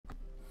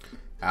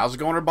How's it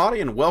going,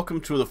 everybody, and welcome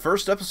to the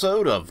first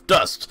episode of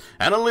Dust: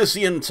 An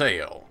Elysian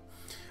Tale.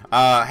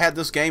 I had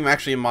this game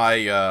actually in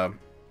my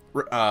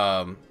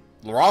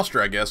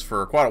roster, I guess,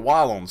 for quite a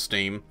while on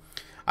Steam.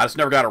 I just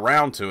never got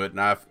around to it,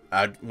 and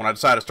when I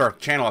decided to start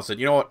the channel, I said,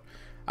 you know what,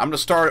 I'm going to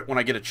start it when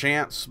I get a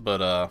chance,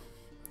 but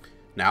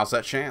now's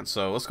that chance,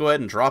 so let's go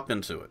ahead and drop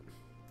into it.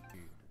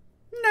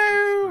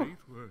 No!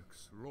 Its great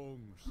works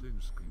long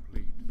since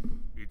complete,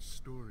 its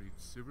storied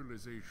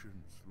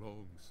civilizations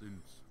long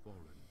since fallen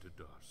to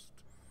dust.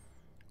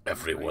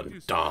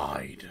 Everyone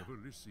died. Of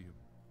Elysian,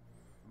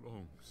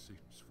 long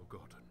since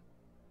forgotten.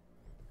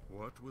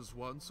 What was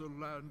once a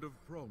land of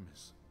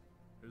promise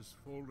has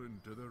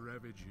fallen to the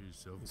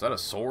ravages of... Is that a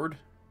sword?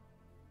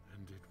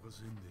 And it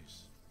was in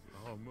this,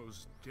 our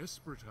most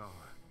desperate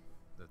hour,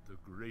 that the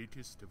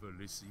greatest of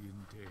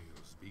Elysian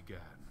tales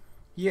began.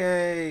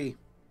 Yay!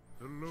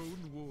 The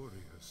lone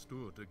warrior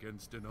stood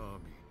against an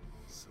army,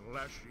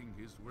 slashing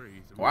his way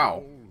through Wow.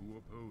 all who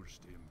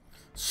opposed him.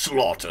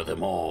 Slaughter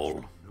them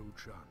all. No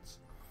chance,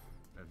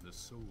 and the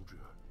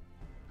soldier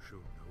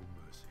showed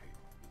no mercy.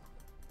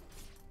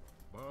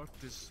 But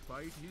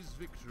despite his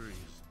victories,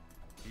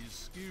 his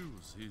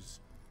skills, his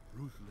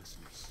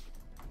ruthlessness,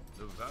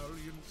 the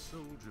valiant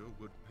soldier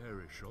would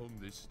perish on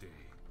this day.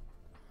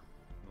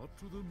 Not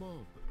to the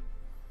mob,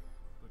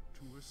 but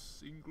to a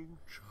single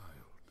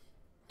child.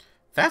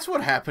 That's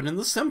what happened in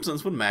The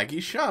Simpsons when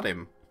Maggie shot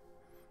him.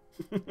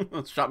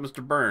 Shot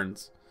Mr.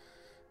 Burns.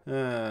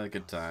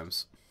 Good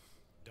times.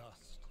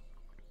 Dust,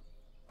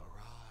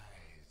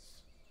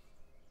 arise.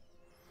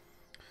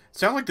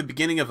 Sounds like the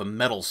beginning of a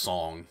metal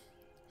song.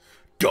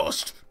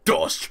 Dust,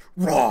 dust,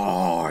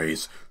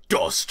 rise!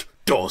 Dust,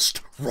 dust,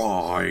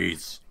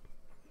 rise!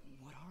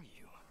 What are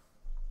you?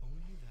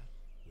 Only that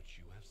which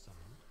you have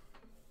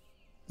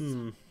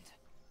summoned.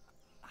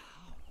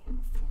 How?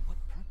 For what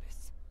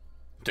purpose?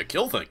 To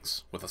kill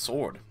things with a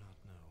sword. I do not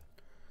know.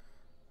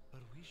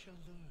 But we shall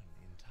learn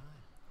in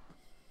time.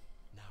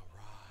 Now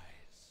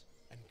rise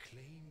and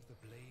claim the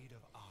blade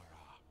of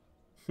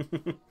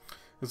Ara.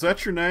 Is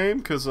that your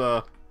name? 'Cause,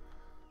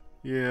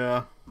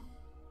 yeah.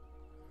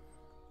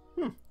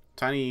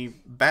 Tiny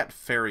bat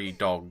fairy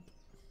dog.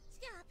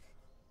 Stop!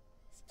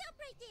 Stop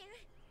right there!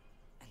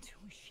 And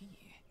who is she?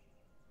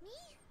 Me?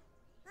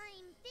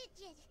 I'm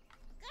Fidget,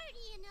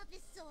 guardian of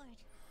this sword.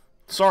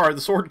 Sorry,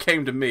 the sword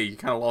came to me. You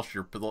kind of lost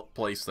your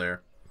place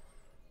there.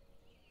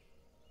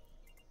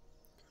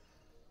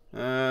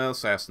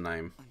 Let's ask the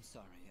name. I'm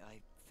sorry,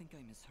 I think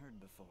I misheard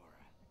before.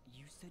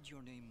 You said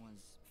your name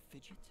was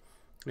Fidget?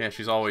 Yeah,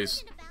 she's always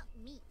It isn't about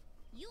me.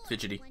 You're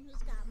fidgety. the one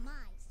who's got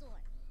my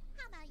sword.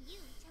 How about you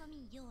tell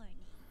me your name?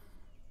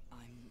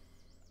 I'm...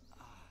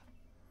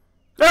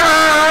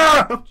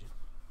 Ah!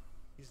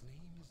 His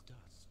name is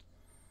Dust,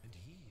 and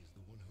he is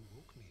the one who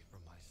woke me from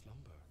my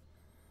slumber.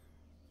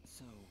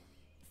 So,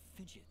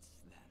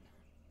 Fidgets, then.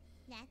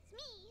 That's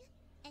me.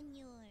 And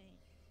you're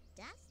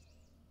Dust?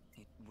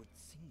 It would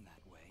seem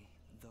that way,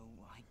 though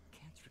I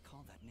can't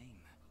recall that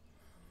name.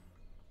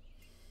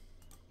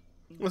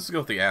 Let's go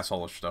with the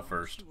asshole-ish stuff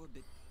first. You a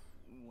bit,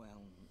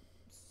 well,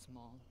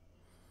 small?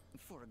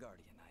 For a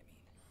guardian, I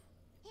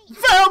mean. Hey,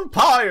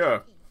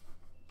 Vampire!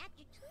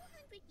 after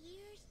 200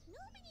 years,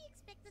 nobody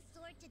expects the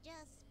sword to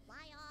just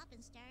fly off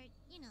and start,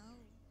 you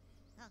know,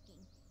 talking.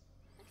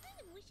 I'm kind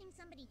of wishing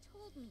somebody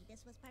told me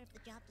this was part of the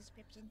job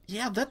description.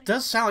 Yeah, that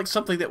does sound like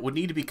something that would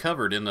need to be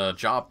covered in a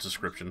job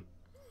description.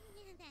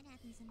 Yeah, that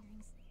happens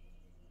sometimes.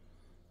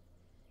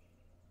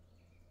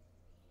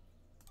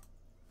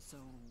 So,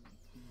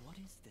 what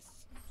is this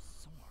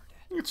sword?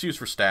 It's used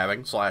for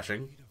stabbing,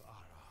 slashing. Blade of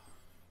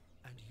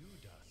Ara. And you,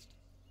 Dust,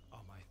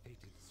 are my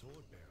fated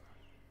sword bearer.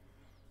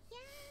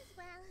 Yes,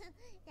 well,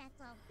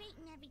 that's all great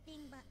and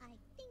everything, but I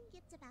think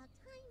it's about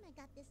time I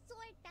got this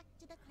sword back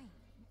to the clan.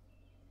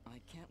 I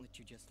can't let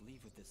you just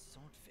leave with this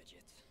sword,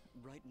 Fidget.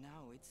 Right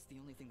now, it's the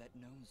only thing that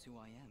knows who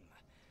I am.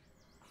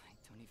 I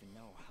don't even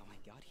know how I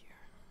got here.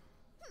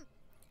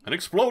 An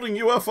exploding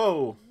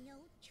UFO! No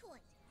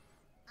choice.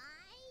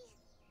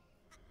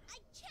 I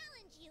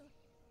challenge you.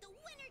 The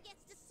winner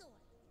gets the sword.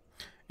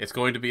 It's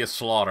going to be a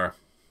slaughter.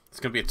 It's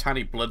going to be a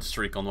tiny blood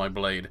streak on my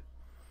blade.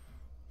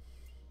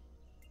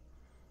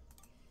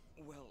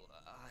 Well,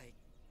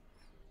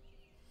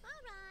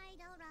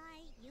 All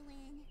right, you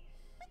win.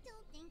 But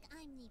don't think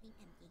I'm leaving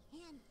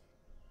empty-handed.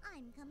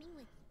 I'm coming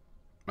with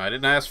you. I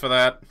didn't ask for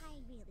that. I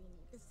really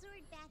need the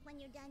sword back when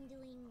you're done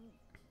doing,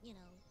 you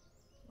know,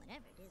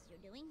 whatever it is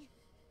you're doing.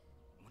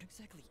 what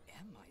exactly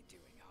am I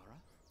doing, Ara?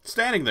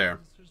 Standing there.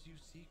 Answers you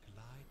seek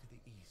lie to the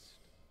east.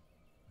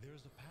 There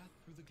is a path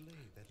through the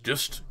glade that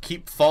Just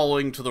keep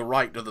following to the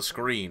right of the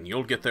screen.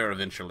 You'll get there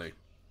eventually.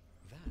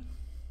 That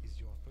is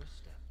your first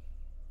step.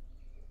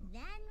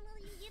 Then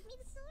will you give me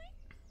the sword?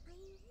 I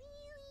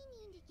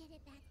really need to get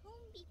it back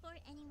home before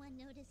anyone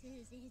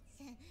notices it's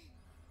gone.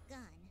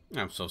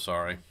 I'm so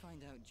sorry. To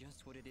find out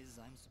just what it is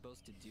I'm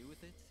supposed to do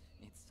with it,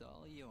 it's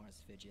all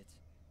yours, Fidget.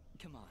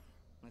 Come on,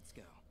 let's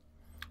go.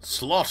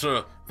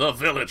 Slaughter the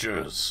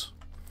villagers!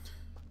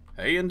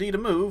 A and D to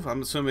move.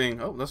 I'm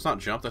assuming... Oh, that's not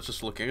jump. That's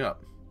just looking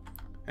up.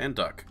 And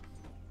duck.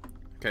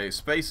 Okay,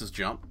 space is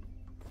jump.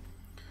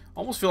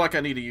 Almost feel like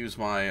I need to use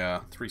my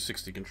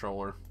 360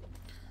 controller.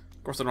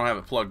 Of course, I don't have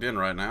it plugged in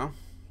right now.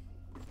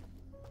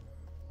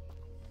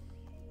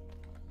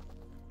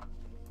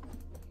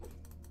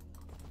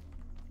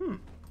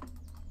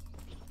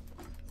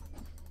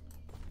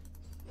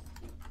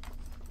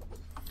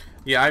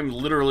 Yeah, I'm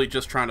literally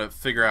just trying to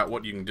figure out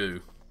what you can do.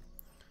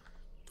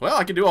 Well,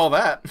 I can do all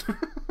that.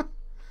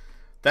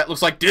 That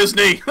looks like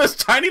Disney! Those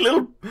tiny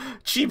little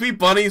cheapy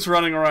bunnies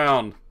running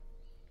around.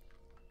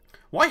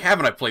 Why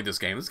haven't I played this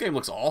game? This game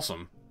looks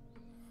awesome.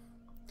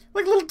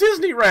 Like little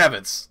Disney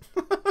rabbits.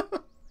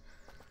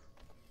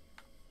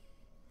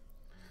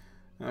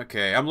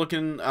 Okay, I'm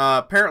looking...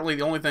 apparently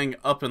the only thing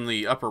up in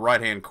the upper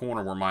right-hand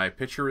corner where my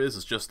picture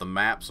is just the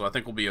map, so I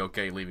think we'll be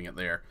okay leaving it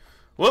there.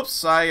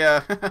 Whoops,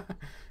 I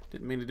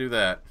didn't mean to do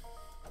that.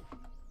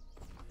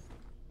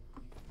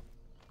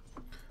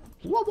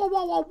 Wah, wah,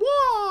 wah, wah,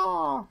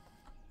 wah!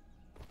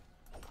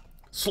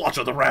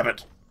 Slaughter the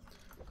rabbit!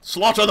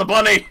 Slaughter the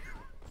bunny!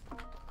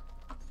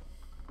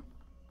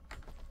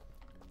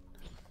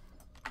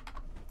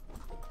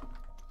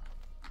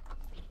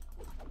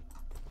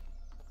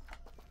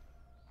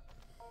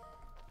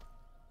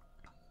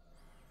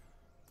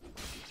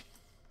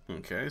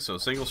 Okay, so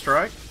single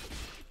strike.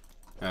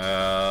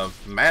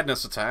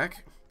 Madness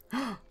attack.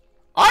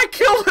 I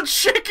killed a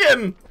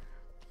chicken!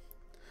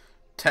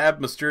 Tab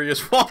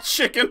mysterious wall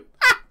chicken.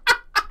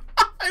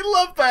 I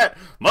love that!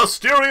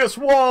 Mysterious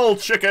wall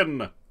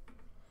chicken!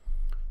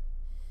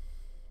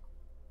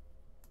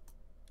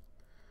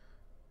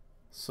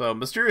 So,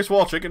 mysterious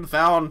wall chicken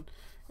found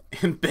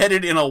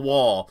embedded in a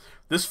wall.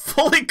 This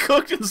fully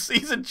cooked and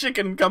seasoned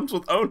chicken comes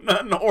with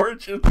unknown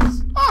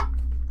origins.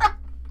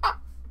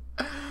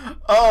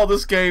 Oh,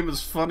 this game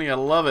is funny. I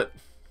love it.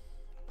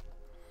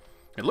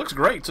 It looks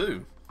great,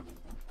 too.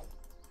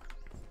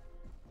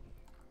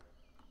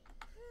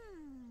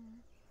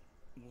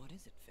 What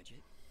is it,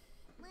 Fidget?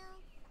 Well,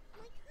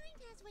 my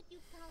kind has what you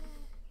call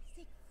a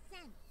sixth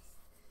sense.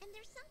 And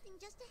there's something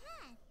just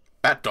ahead.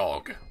 Bat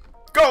dog.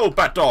 Go,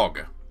 bat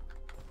dog!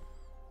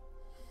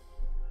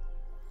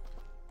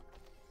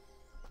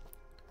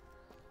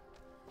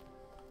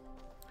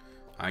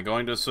 I'm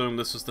going to assume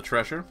this is the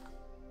treasure.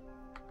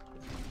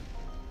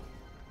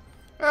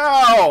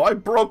 Ow! I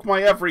broke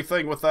my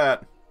everything with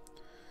that.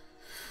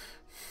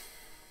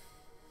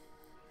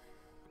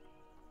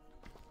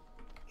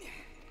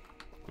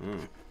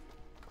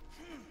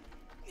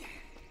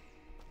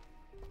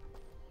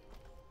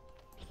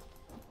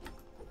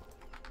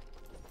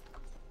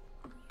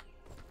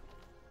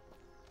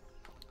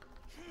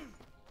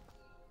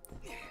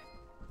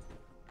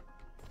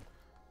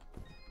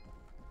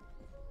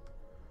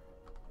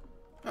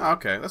 Oh,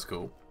 okay, that's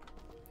cool.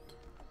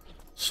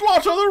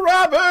 Slaughter the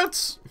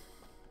rabbits!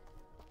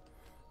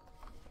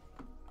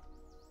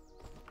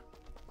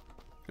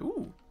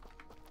 Ooh.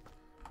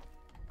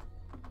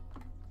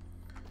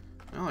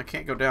 Well, I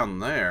can't go down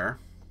there.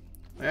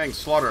 I can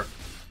slaughter...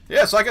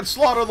 Yes, I can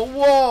slaughter the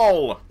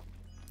wall!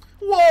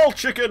 Wall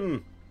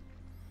chicken!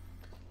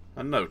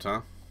 A note,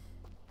 huh?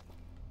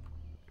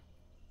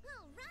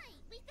 All right,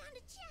 we found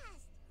a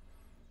chest.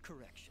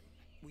 Correction.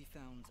 We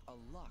found a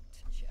locked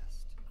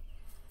chest.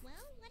 Well,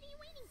 what are you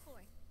waiting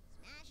for?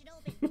 Smash it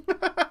open.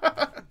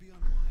 That would be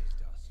unwise,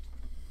 Dust.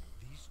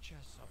 These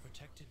chests are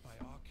protected by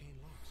arcane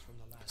locks from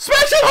the last.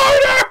 Smash it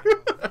harder!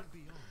 Well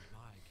beyond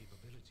my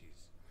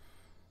capabilities.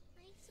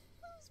 I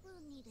suppose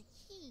we'll need a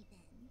key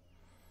then.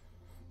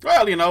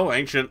 Well, you know,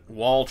 ancient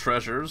wall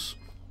treasures.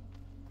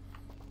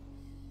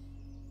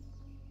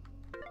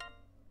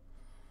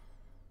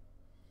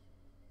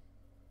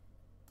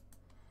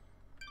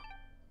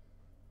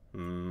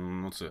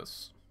 What's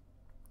this?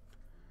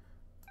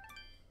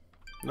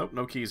 Nope,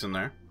 no keys in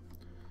there.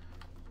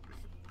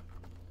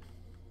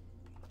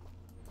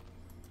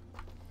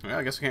 Yeah,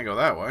 I guess I can't go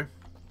that way.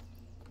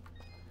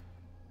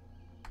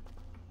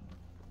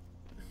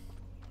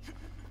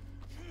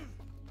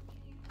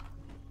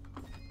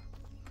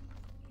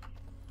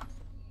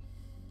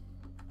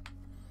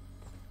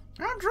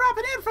 I'm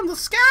dropping in from the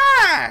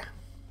sky!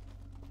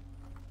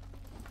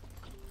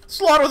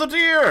 Slaughter the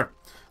deer!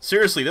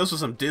 Seriously, those are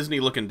some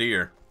Disney-looking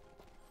deer.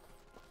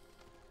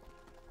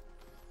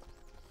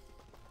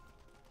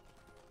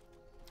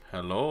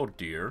 Hello,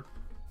 dear.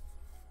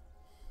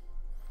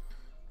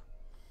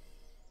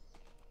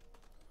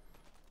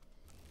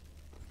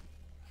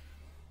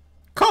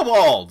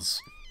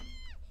 Kobolds!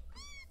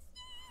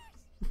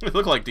 They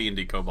look like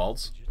D&D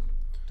kobolds. Fidget,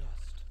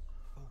 Dust,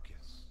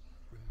 focus.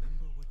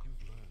 Remember what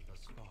you've learned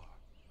thus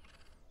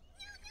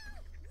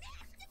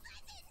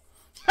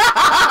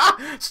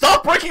far.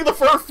 Stop breaking the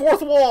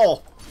fourth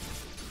wall!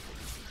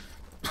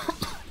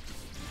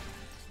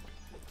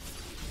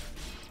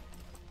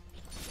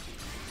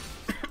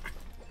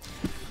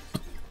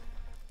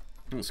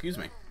 Excuse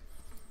me.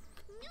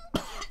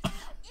 Nobody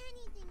knows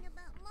anything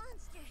about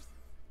monsters.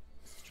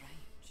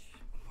 Strange.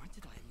 Where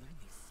did I learn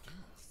these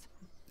skills?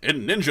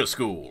 In ninja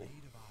school.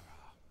 Blade of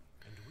Ara,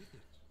 and with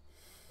it,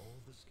 all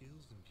the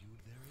skills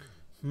imbued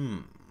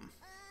therein.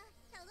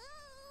 Hello?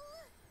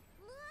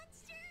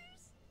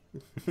 Monsters?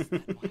 Is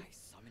that why I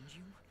summoned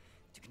you?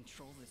 To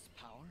control this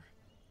power?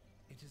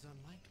 It is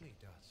unlikely,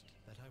 Dust,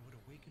 that I would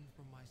awaken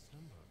from my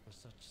slumber for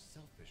such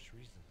selfish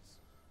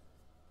reasons.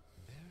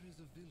 There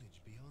is a village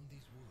beyond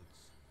these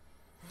woods.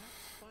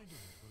 Perhaps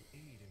finding it will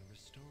aid in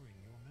restoring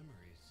your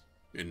memories.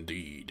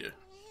 Indeed.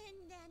 And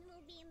then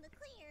we'll be in the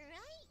clear,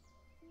 right?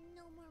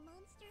 No more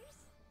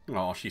monsters?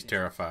 Oh, she's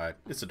terrified.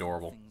 It's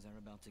adorable. Things are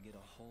about to get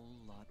a whole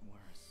lot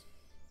worse.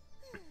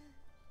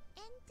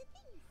 And to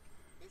think,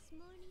 this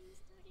morning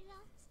started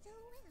off so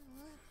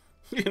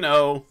well. You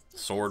know,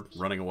 sword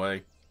running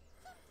away.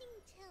 Something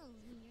tells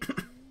me you're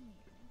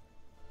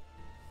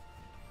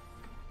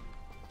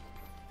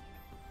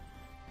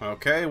near.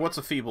 Okay, what's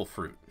a feeble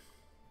fruit?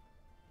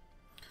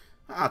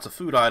 Ah, it's a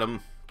food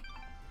item.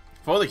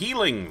 For the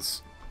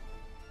healings!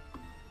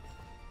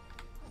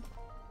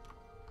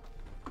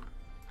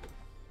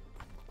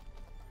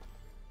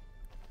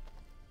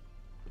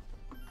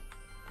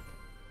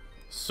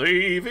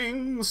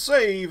 Saving,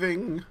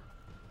 saving.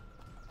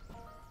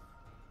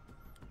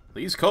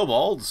 These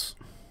kobolds.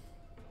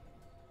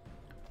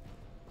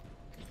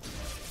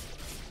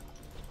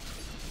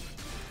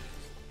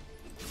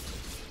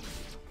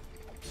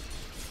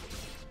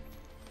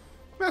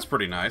 That's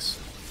pretty nice.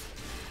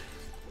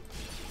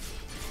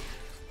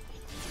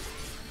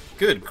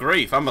 Good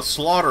grief, I'm a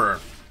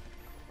slaughterer.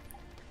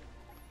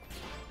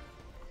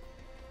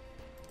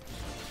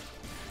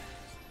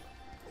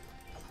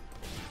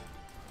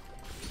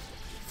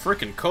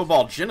 Frickin'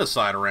 kobold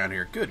genocide around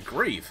here. Good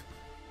grief.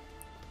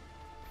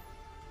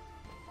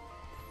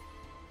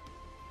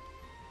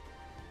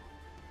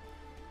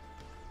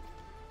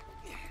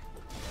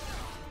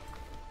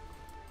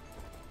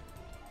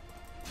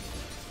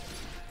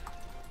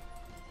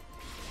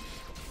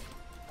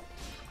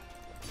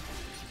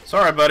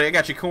 Sorry, buddy, I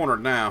got you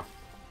cornered now.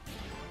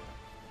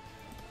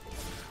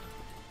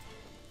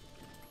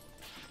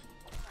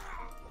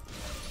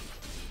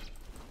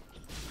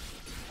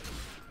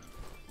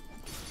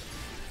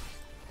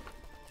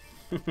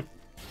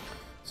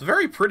 It's a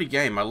very pretty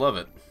game. I love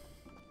it.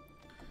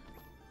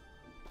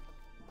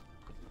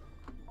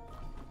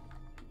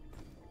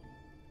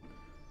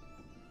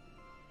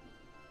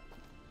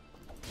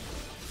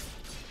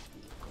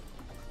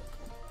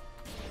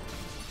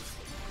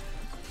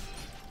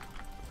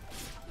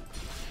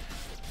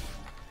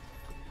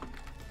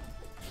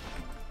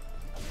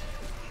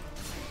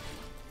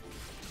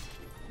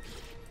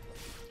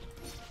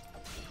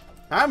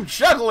 I'm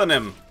juggling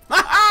him!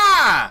 Ha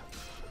ha!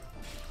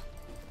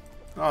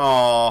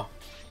 Aww.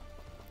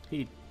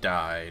 He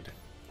died.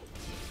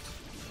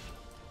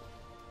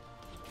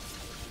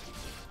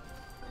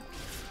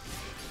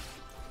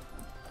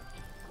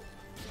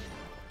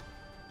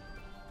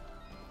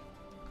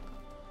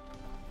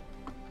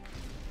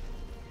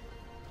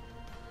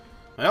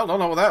 Well, don't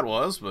know what that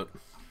was, but...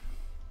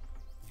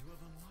 You have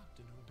unlocked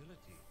a new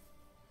ability.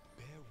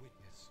 Bear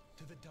witness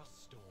to the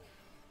dust storm.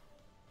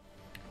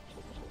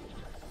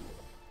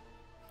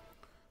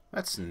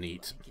 That's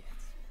neat.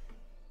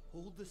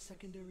 Hold the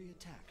secondary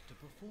attack to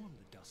perform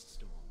the dust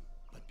storm,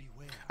 but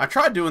beware. I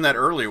tried doing that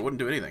earlier, it wouldn't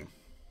do anything.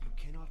 You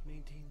cannot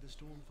maintain the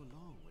storm for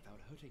long without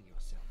hurting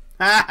yourself.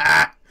 Ha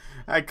ha!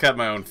 I cut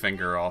my own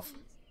finger off.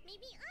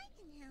 Maybe I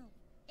can help.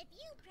 If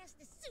you press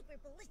the super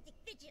ballistic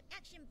fidget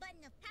action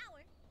button of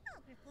power,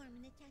 I'll perform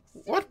an attack.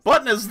 What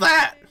button is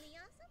that? Fairly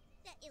awesome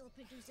that it'll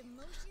produce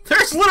emotions.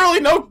 There's literally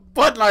no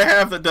button I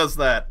have that does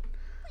that.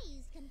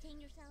 Please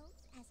contain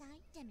yourselves as I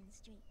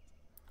demonstrate.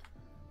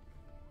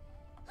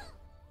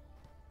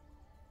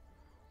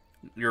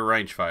 You're a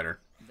range fighter.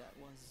 That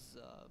was,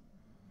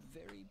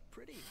 very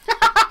pretty.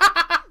 Well,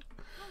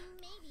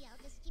 maybe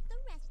I'll just keep the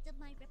rest of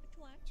my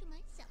repertoire to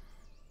myself.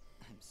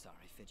 I'm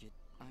sorry, Fidget.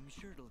 I'm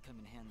sure it'll come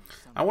in handy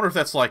someday. I wonder if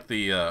that's like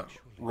the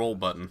roll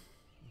button.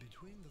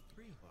 Between the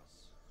three of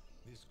us,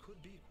 this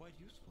could be quite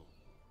useful.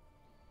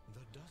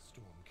 The dust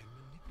storm can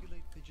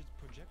manipulate Fidget's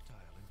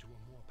projectile into a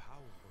more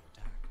powerful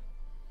attack.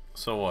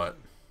 So what?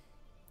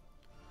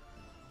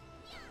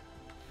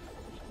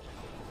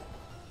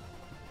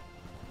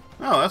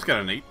 Oh, that's kind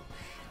of neat.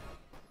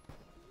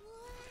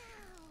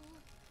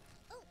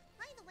 Wow! Oh,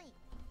 by the way,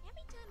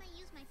 every time I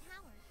use my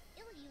power,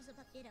 it'll use up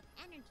a bit of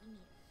energy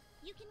meter.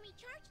 You can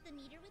recharge the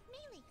meter with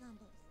melee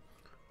combos.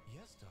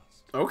 Yes,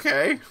 Dust.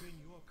 Okay.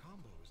 Between your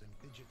combos and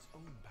Fidget's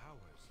own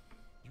powers,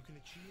 you can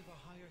achieve a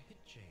higher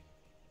hit chain,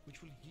 which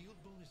will yield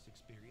bonus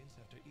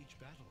experience after each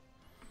battle.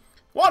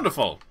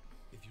 Wonderful.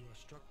 If you are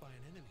struck by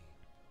an enemy,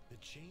 the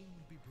chain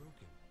will be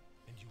broken,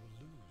 and you will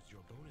lose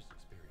your bonus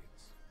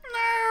experience.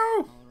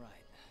 No. All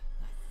right.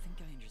 I think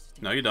I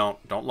understand. No, you don't.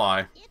 Don't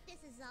lie. If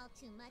this is all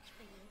too much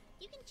for you,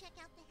 you can check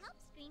out the help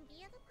screen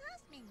via the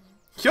pause menu.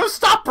 You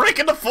stop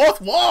breaking the fourth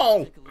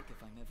wall. Take a look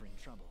if I'm ever in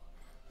trouble.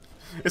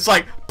 It's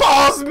like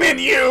pause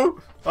menu.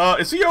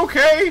 Is he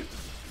okay?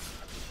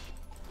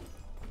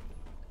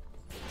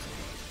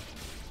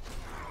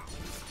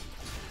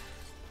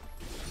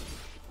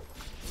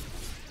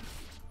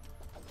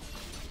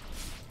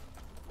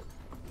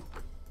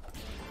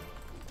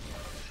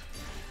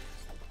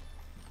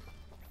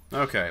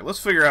 Okay, let's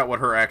figure out what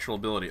her actual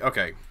ability...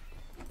 Okay.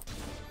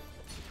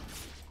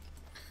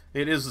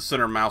 It is the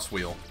center mouse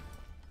wheel.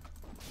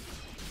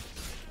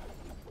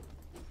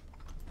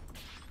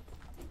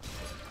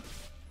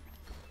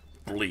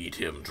 Bleed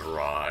him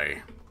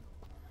dry.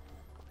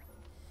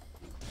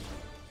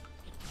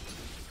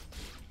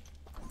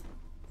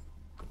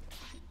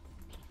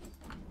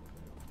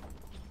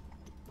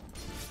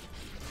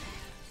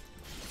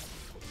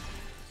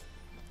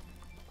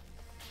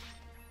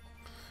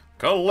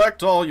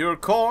 Collect all your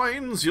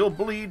coins, you'll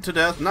bleed to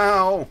death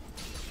now.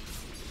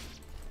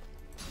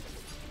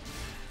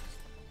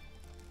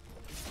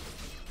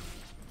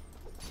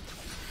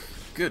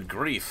 Good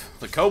grief.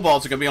 The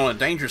kobolds are going to be on a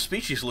dangerous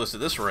species list at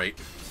this rate.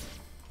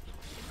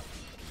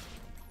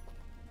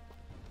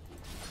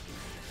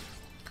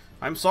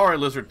 I'm sorry,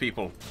 lizard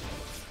people.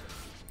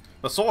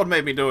 The sword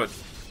made me do it.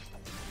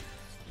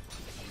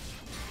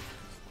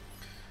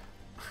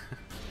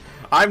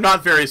 I'm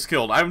not very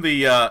skilled. I'm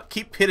the,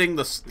 keep hitting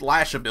the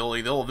slash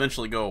ability, they'll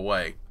eventually go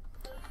away.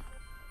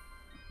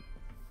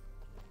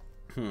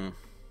 Well,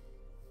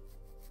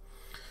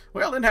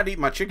 I didn't have to eat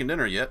my chicken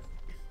dinner yet.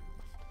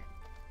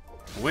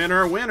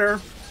 Winner,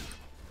 winner.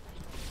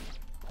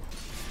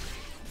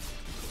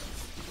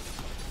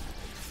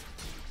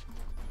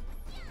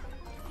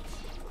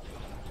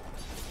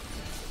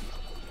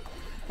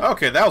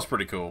 Okay, that was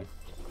pretty cool.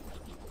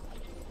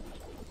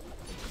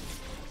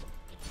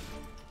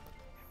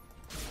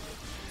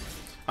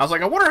 I was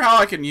like, I wonder how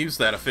I can use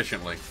that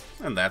efficiently.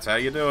 And that's how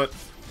you do it.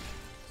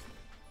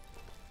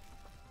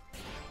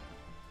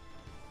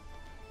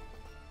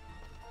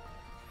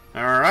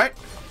 Alright.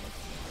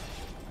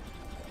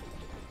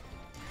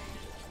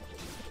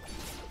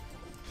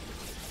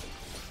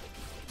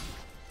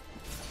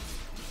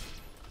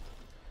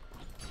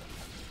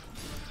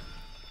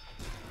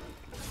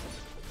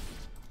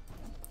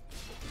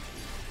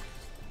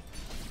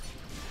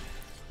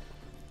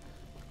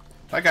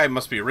 That guy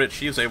must be rich.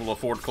 He was able to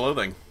afford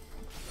clothing.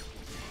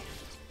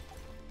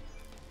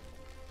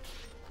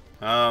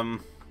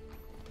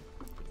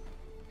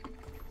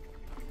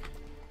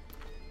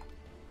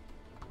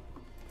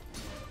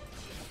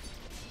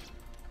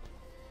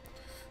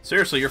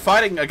 Seriously, you're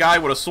fighting a guy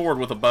with a sword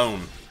with a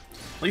bone.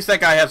 At least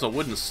that guy has a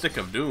wooden stick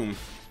of doom.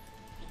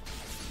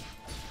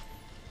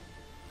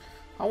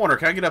 I wonder,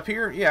 can I get up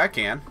here? Yeah, I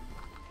can.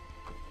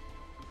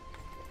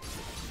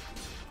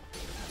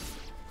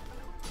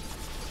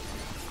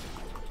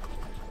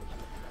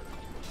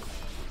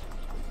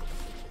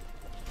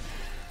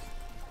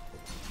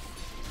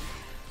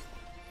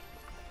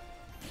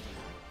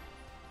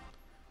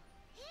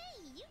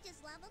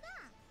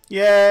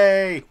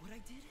 Yay! What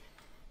I did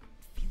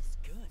feels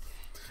good.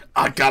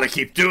 I gotta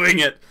keep doing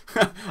it.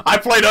 I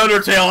played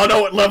Undertale. I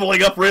know what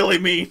leveling up really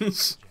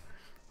means.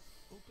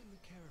 Open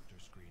the character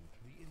screen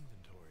from the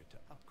inventory to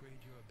upgrade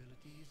your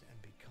abilities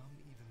and become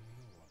even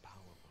more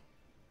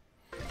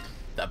powerful.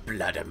 The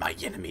blood of my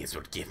enemies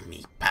would give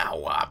me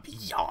power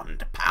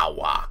beyond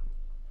power.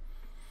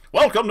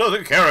 Welcome to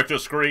the character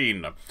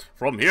screen.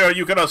 From here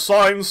you can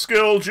assign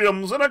skill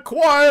gems and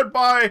acquire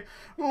by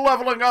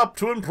leveling up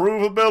to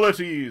improve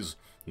abilities.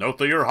 Note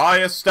that your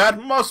highest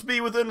stat must be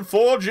within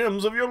 4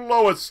 gems of your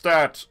lowest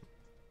stat.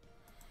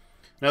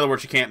 In other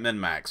words, you can't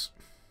min-max.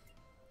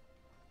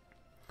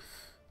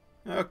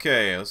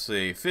 Okay, let's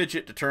see.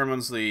 Fidget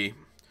determines the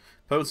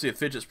potency of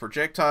Fidget's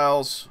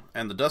projectiles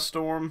and the dust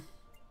storm.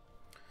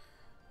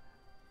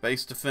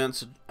 Base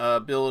defense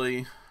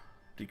ability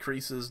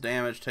decreases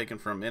damage taken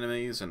from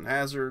enemies and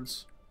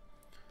hazards.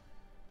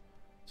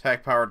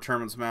 Attack power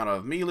determines the amount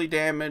of melee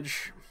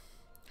damage.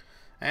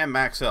 And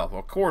max health. Well,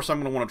 of course, I'm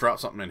going to want to drop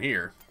something in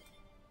here.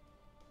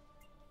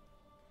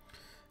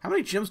 How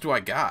many gems do I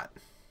got?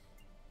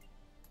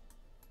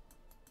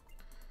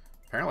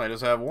 Apparently, I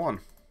just have 1.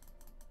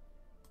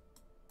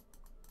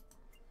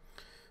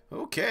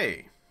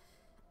 Okay.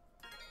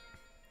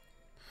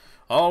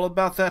 All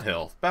about that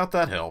health. About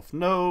that health.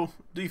 No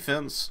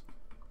defense.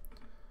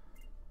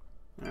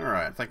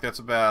 Alright, I think that's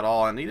about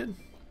all I needed.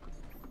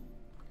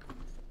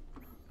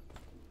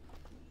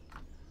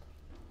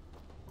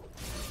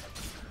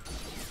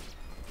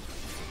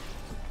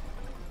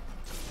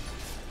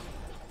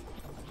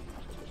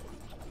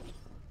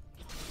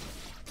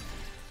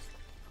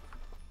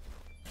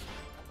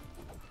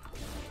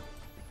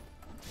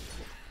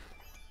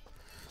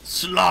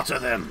 Slaughter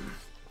them!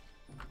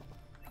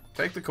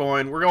 Take the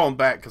coin. We're going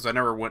back because I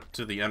never went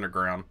to the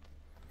underground.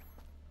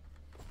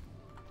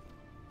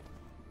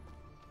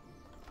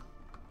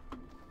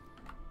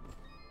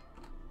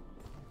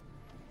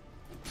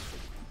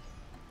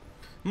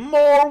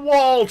 More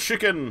wall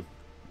chicken!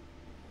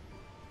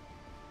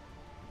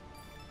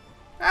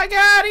 I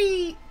got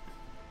it!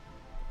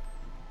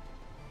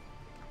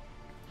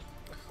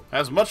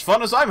 As much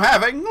fun as I'm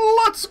having,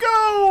 let's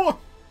go!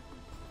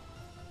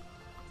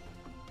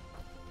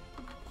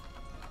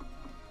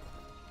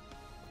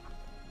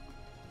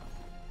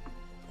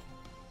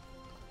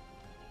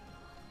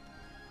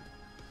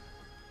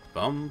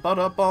 Bum ba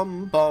da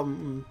bum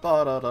bum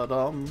ba da da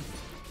dum.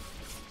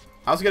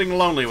 I was getting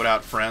lonely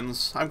without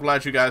friends. I'm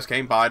glad you guys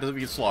came by to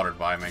be slaughtered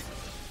by me.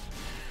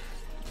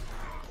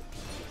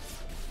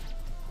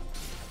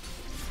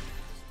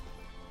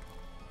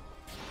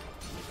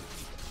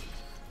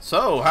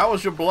 So, how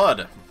was your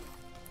blood?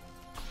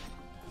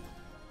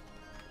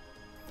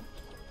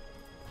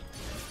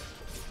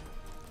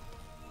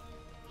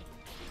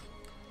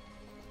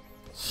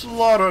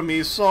 Slaughter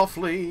me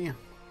softly.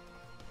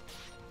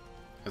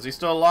 Is he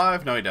still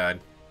alive? No, he died.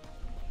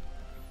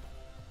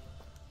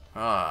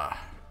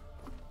 Ah.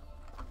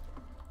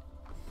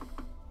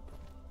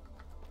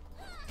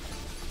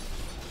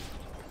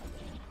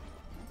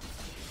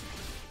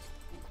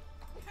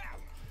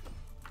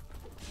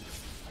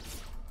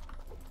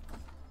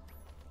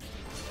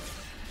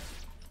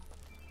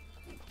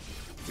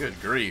 Good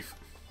grief.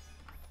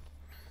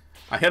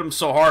 I hit them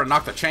so hard I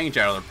knocked the change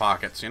out of their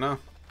pockets, you know?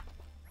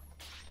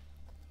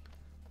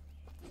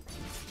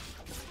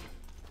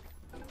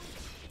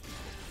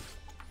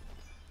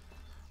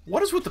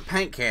 What is with the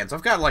paint cans?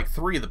 I've got like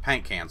 3 of the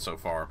paint cans so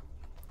far.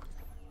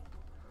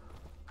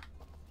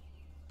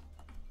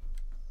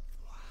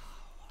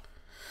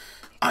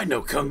 I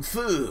know Kung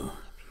Fu.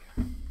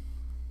 Yeah.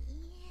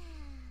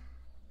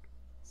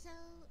 So,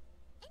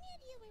 any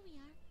idea where we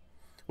are?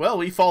 Well,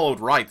 we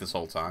followed right this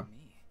whole time.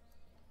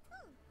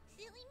 Oh,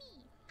 silly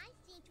me. I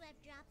seem to have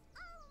dropped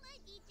all my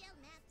detailed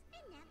maps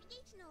and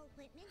navigational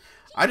equipment.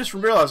 I just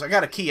realized I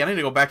got a key. I need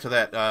to go back to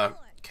that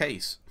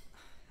case.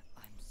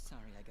 I'm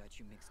sorry I got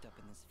you mixed up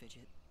in this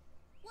fidget.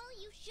 Well,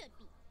 you should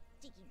be.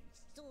 Taking my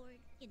sword,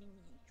 getting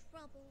me in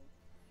trouble.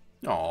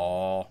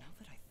 Aww. Now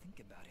that I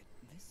think about it,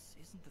 this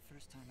isn't the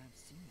first time I've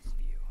seen this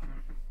view.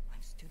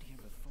 I've stood here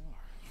before,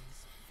 in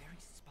this very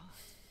spot.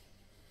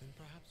 Then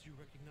perhaps you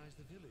recognize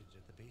the village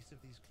at the base of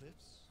these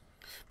cliffs?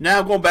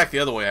 Now going back the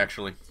other way,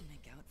 actually. To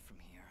make out from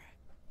here,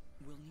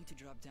 we'll need to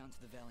drop down to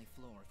the valley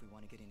floor if we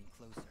want to get any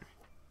closer.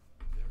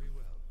 Very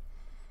well.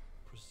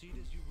 Proceed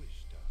as you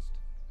wish, Dust.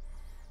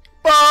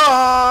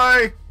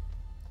 Bye!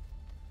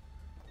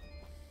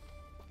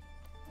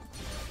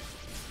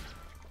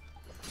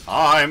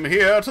 I'm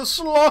here to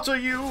slaughter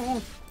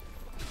you!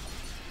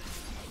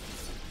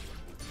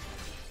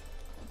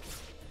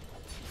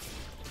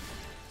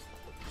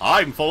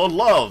 I'm full of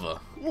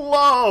love!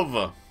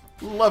 Love!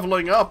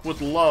 Leveling up with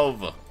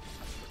love.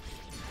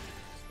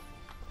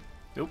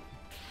 Nope.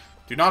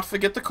 Do not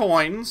forget the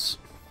coins.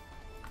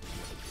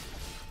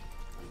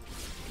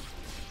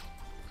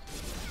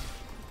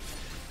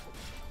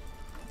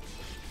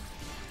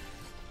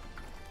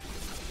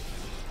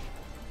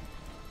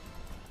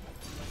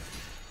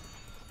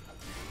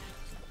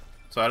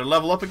 So I had to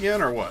level up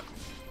again, or what?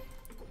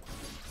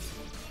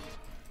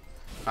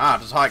 Ah,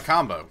 just high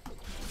combo.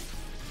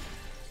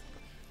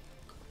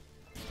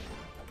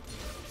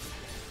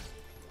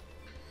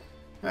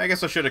 I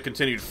guess I should have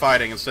continued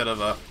fighting instead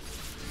of,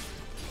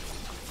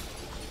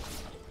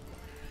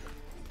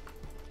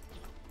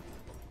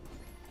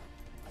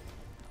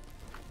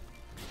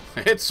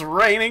 It's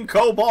raining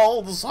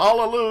kobolds!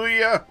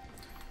 Hallelujah!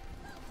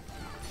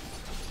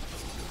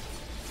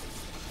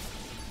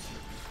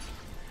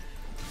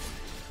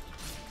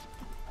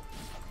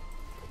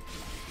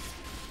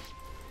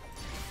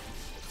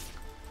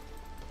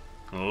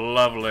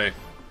 Lovely. I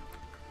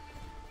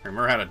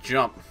remember how to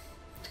jump.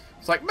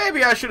 It's like,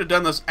 maybe I should have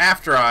done this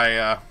after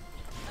I,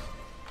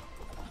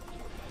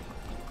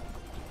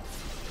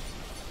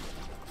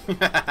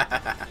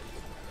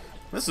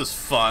 This is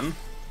fun.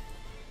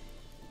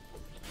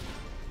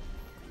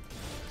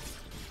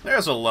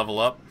 There's a level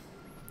up.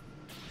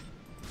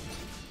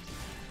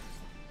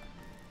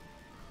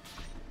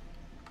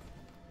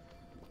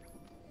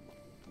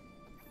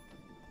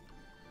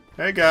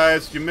 Hey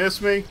guys, did you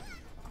miss me?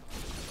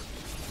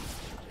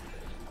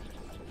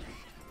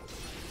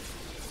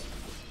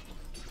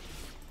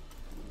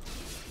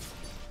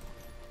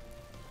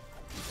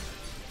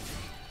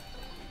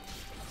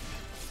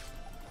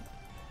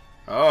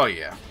 Oh,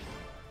 yeah.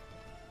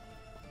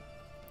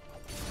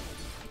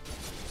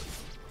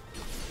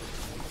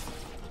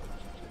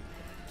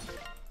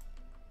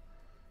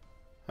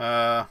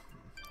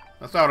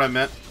 That's not what I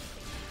meant.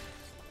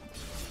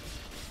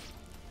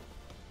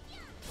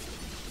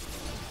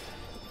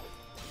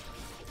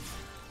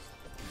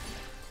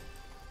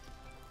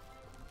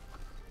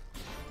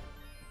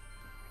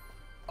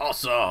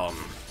 Awesome.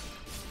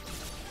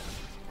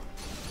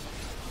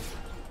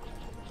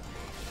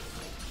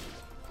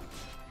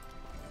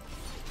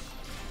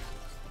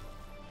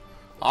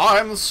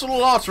 I'm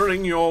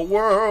slaughtering your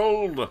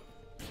world.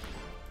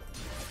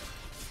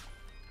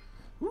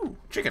 Ooh,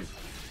 chicken.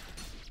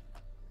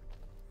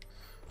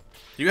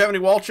 Do you have any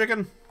wall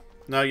chicken?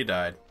 No, you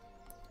died.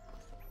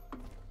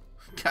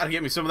 Gotta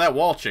get me some of that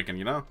wall chicken,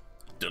 you know?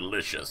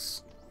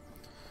 Delicious.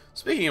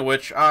 Speaking of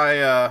which,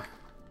 I,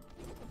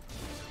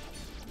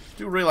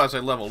 do realize I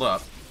leveled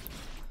up.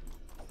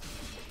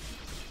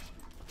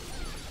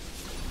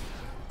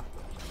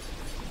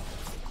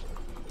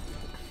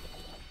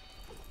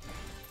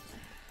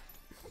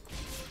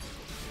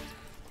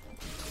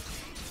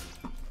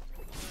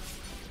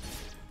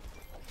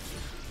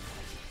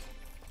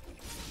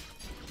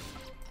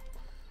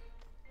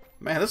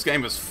 Man, this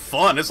game is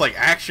fun. It's like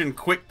action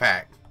quick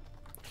pack.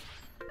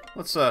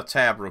 Let's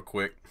tab real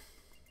quick.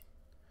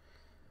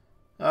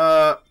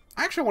 I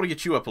Actually, I want to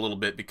get you up a little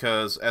bit,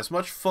 because as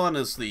much fun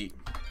as the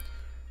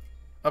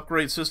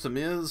upgrade system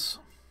is,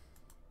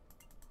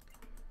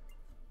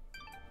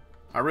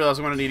 I realize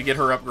I'm going to need to get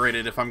her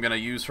upgraded if I'm going to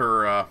use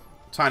her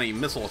tiny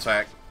missile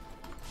attack.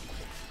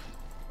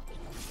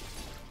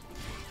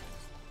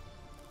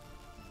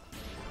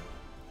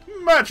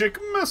 Magic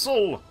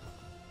missile!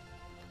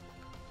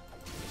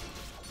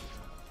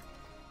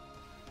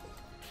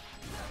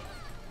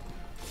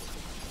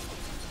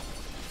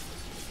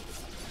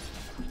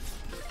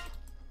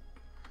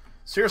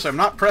 Seriously, I'm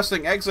not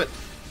pressing exit.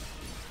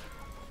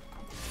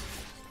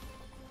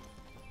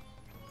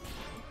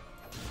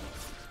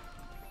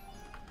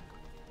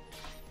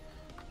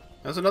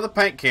 There's another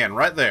paint can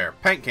right there.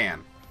 Paint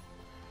can.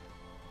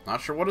 Not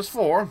sure what it's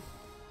for.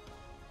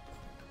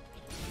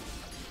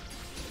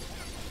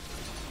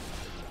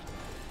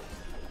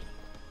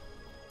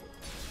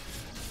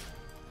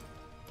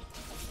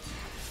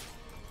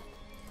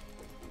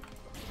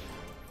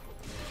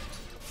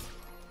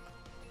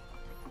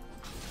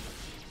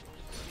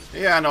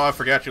 Yeah, I know I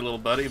forgot you, little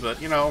buddy,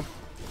 but, you know.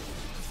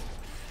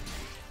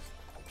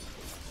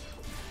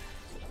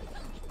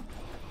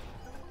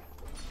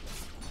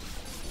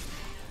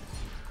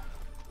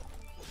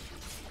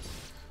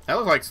 That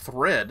looks like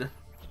thread.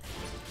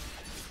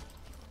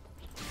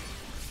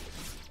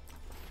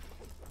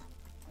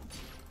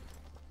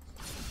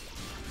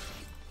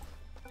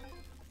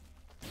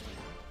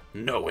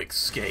 No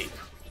escape.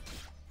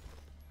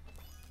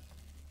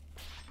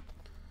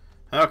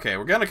 Okay,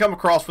 we're gonna come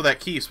across where that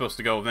key is supposed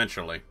to go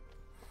eventually.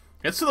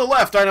 It's to the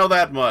left, I know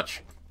that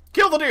much.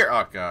 Kill the deer!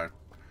 Oh, God.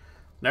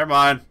 Never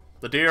mind.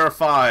 The deer are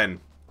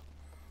fine.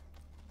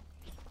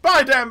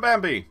 Bye, damn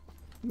Bambi!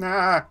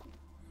 Nah.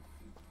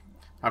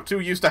 I'm too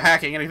used to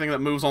hacking anything that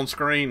moves on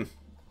screen.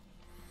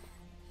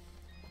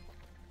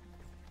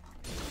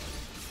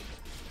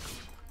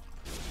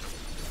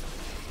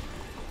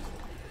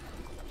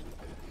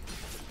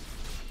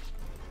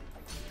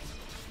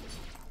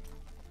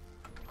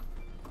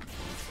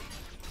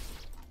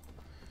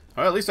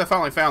 Well, at least I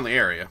finally found the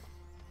area.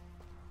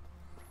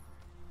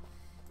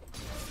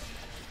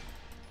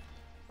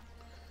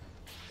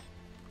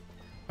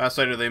 I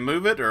say, do they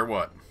move it, or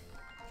what?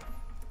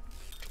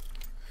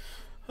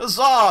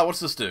 Huzzah!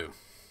 What's this do?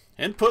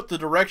 Input the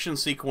direction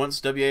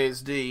sequence,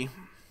 WASD,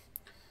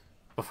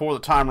 before the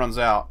time runs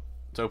out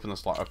to open the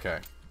slot. Okay.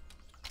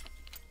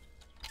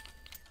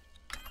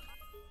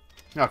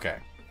 Okay.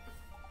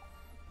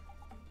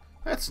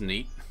 That's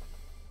neat.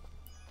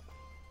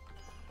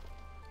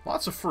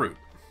 Lots of fruit.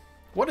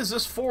 What is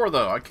this for,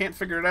 though? I can't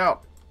figure it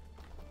out.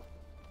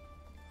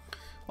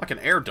 Like an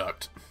air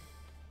duct.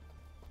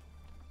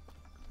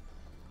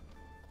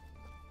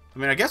 I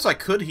mean, I guess I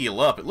could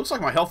heal up. It looks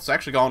like my health's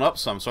actually gone up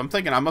some, so I'm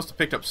thinking I must have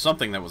picked up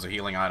something that was a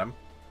healing item.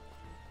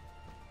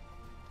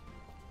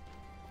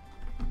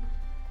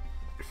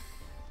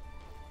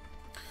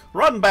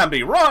 Run,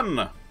 Bambi,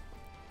 run!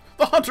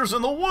 The hunter's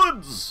in the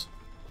woods!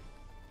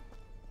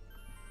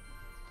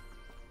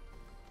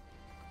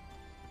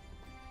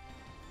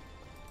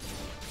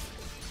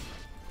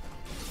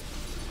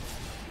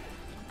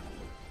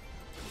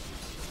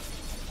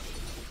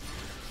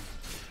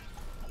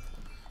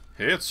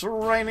 It's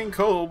raining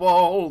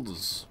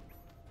kobolds.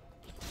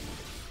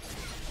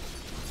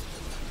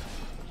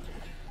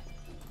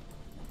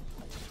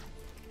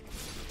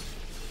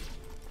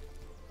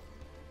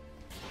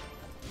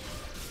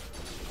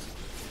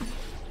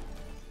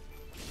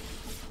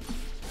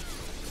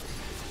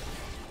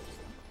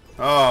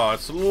 Oh,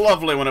 it's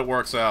lovely when it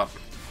works out.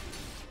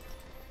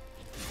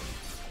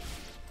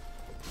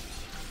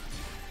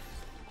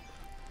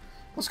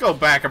 Let's go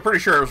back. I'm pretty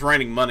sure it was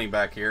raining money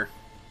back here.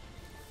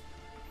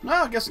 No,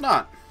 I guess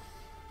not.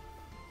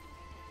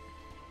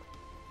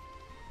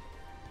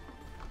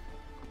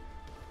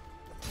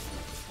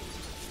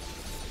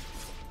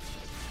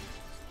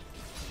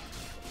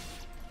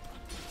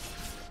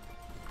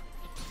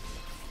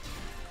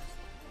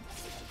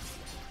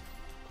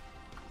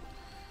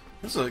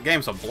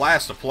 Game's a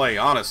blast to play,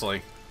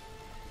 honestly.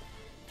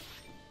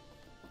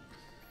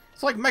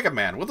 It's like Mega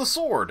Man with a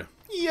sword.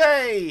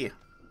 Yay!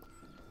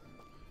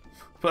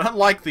 But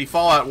unlike the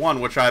Fallout 1,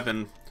 which I've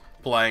been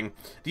playing,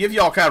 to give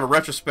y'all kind of a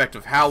retrospect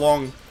of how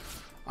long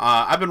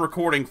I've been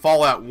recording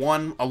Fallout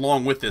 1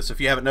 along with this,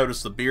 if you haven't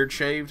noticed the beard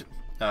shaved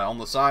on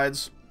the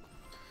sides.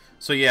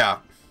 So yeah,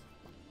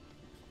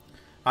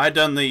 I had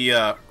done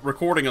the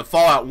recording of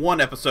Fallout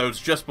 1 episodes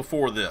just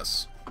before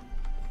this.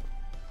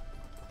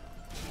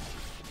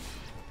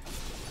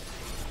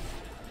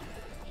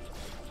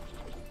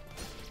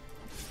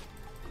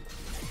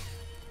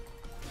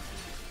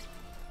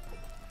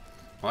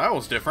 Well, that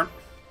was different.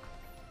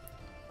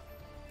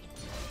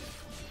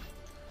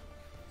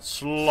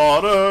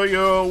 Slaughter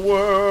your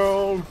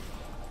world.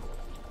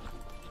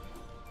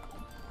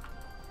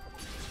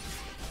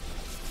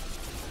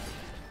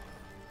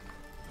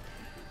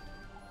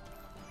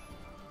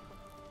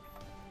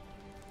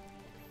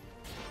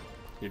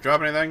 You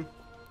drop anything?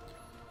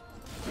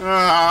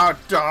 Ah,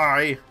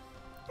 die.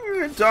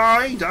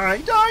 Die, die,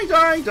 die,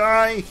 die,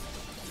 die.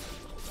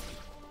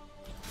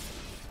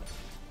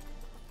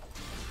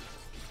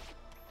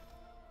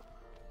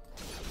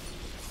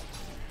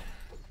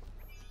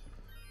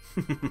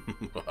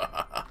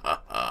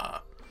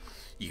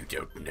 You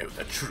don't know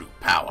the true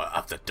power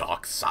of the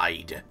dark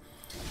side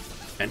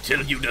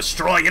until you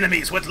destroy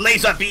enemies with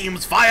laser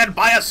beams fired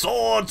by a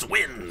sword's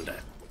wind.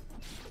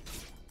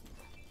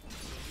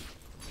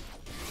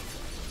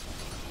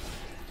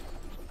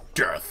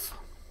 Death.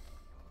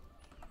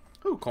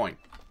 Ooh, coin.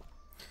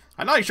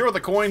 I'm not sure what the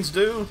coins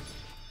do,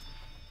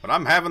 but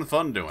I'm having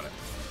fun doing it.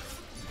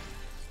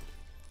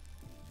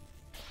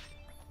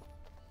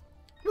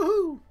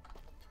 Woohoo!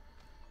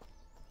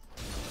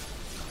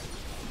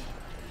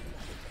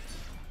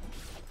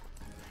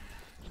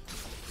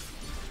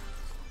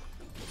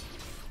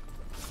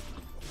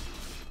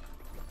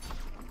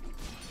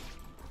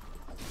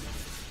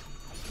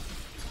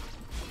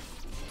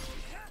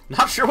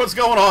 Not sure what's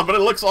going on, but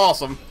it looks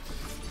awesome.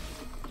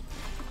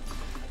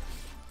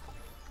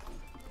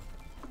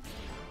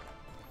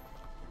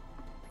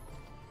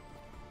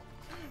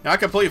 Now, I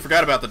completely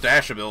forgot about the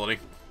dash ability.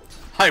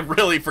 I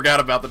really forgot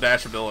about the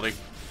dash ability.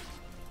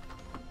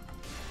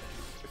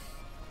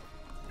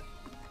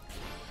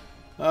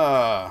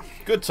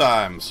 Good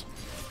times.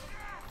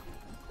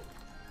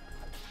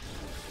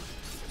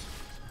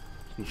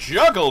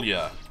 Juggle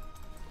ya!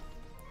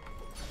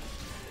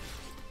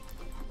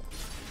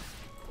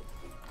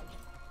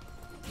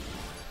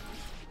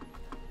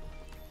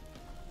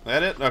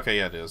 That it? Okay,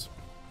 yeah, it is.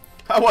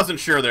 I wasn't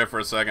sure there for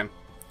a second.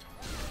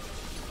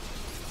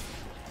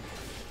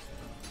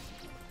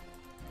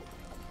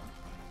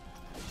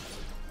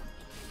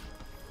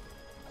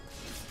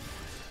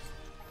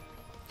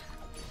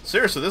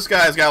 Seriously, this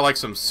guy's got like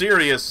some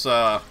serious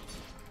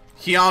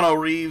Keanu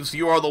Reeves,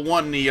 you are the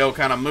one, Neo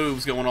kind of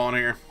moves going on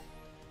here.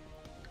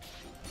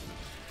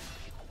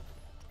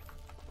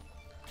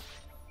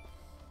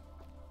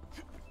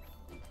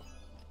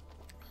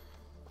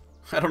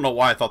 I don't know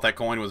why I thought that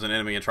coin was an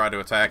enemy and tried to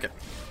attack it.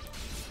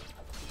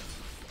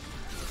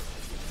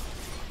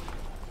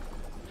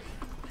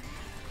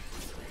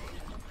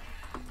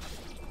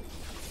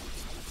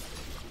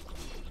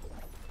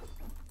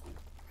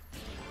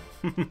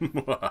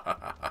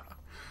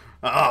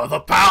 Oh, the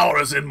power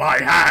is in my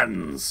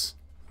hands.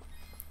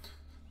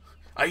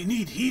 I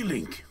need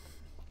healing.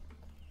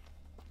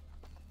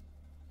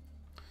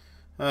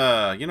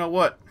 You know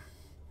what?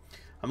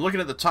 I'm looking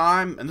at the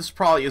time, and this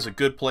probably is a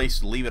good place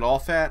to leave it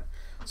off at.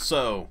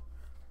 So,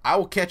 I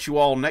will catch you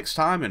all next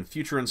time in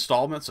future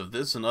installments of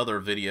this and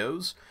other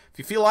videos. If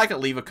you feel like it,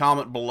 leave a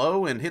comment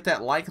below and hit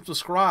that like and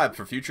subscribe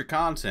for future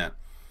content.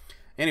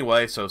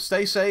 Anyway, so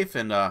stay safe,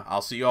 and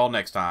I'll see you all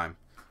next time.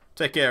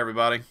 Take care,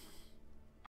 everybody.